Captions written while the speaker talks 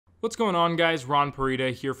What's going on, guys? Ron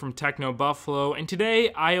Parita here from Techno Buffalo, and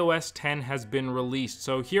today iOS 10 has been released.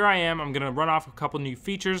 So here I am, I'm going to run off a couple new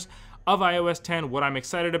features of iOS 10, what I'm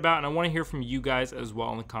excited about, and I want to hear from you guys as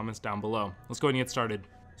well in the comments down below. Let's go ahead and get started.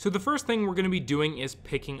 So the first thing we're going to be doing is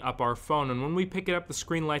picking up our phone, and when we pick it up, the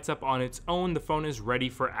screen lights up on its own. The phone is ready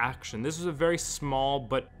for action. This is a very small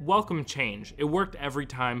but welcome change. It worked every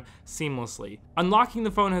time seamlessly. Unlocking the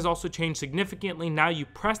phone has also changed significantly. Now you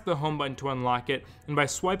press the home button to unlock it, and by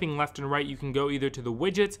swiping left and right, you can go either to the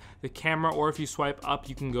widgets, the camera, or if you swipe up,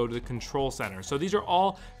 you can go to the control center. So these are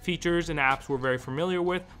all features and apps we're very familiar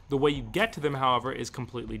with. The way you get to them, however, is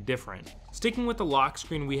completely different. Sticking with the lock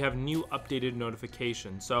screen, we have new updated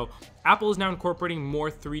notifications. So Apple is now incorporating more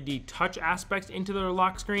 3D touch aspects into their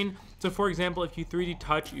lock screen. So for example, if you 3D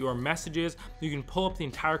touch your messages, you can pull up the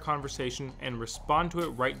entire conversation and respond to it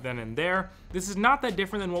right then and there. This is not that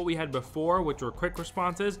different than what we had before, which were quick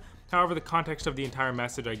responses. However, the context of the entire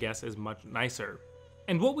message, I guess, is much nicer.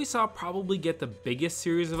 And what we saw probably get the biggest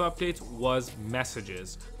series of updates was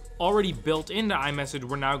messages. Already built into iMessage,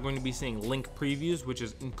 we're now going to be seeing link previews, which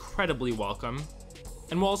is incredibly welcome.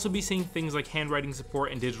 And we'll also be seeing things like handwriting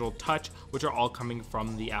support and digital touch, which are all coming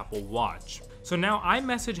from the Apple Watch. So now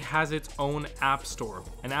iMessage has its own app store,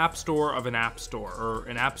 an app store of an app store, or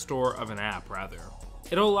an app store of an app rather.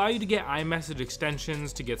 It'll allow you to get iMessage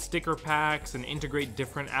extensions, to get sticker packs, and integrate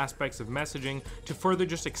different aspects of messaging to further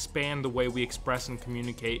just expand the way we express and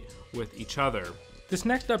communicate with each other. This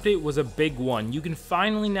next update was a big one. You can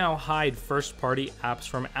finally now hide first-party apps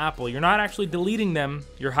from Apple. You're not actually deleting them,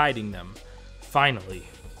 you're hiding them. Finally.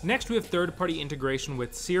 Next, we have third-party integration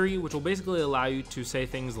with Siri, which will basically allow you to say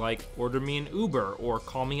things like, order me an Uber or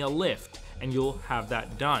call me a Lyft, and you'll have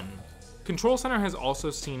that done. Control Center has also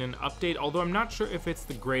seen an update, although I'm not sure if it's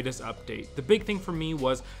the greatest update. The big thing for me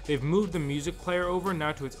was they've moved the music player over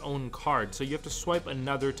now to its own card, so you have to swipe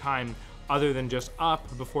another time other than just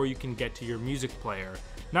up before you can get to your music player.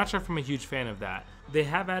 Not sure if I'm a huge fan of that. They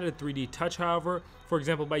have added 3D touch, however. For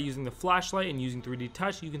example, by using the flashlight and using 3D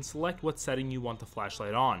touch, you can select what setting you want the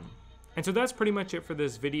flashlight on. And so that's pretty much it for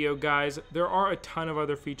this video, guys. There are a ton of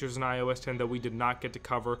other features in iOS 10 that we did not get to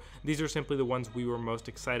cover. These are simply the ones we were most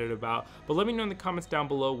excited about. But let me know in the comments down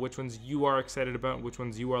below which ones you are excited about and which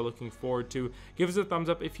ones you are looking forward to. Give us a thumbs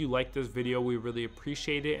up if you liked this video. We really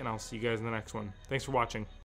appreciate it, and I'll see you guys in the next one. Thanks for watching.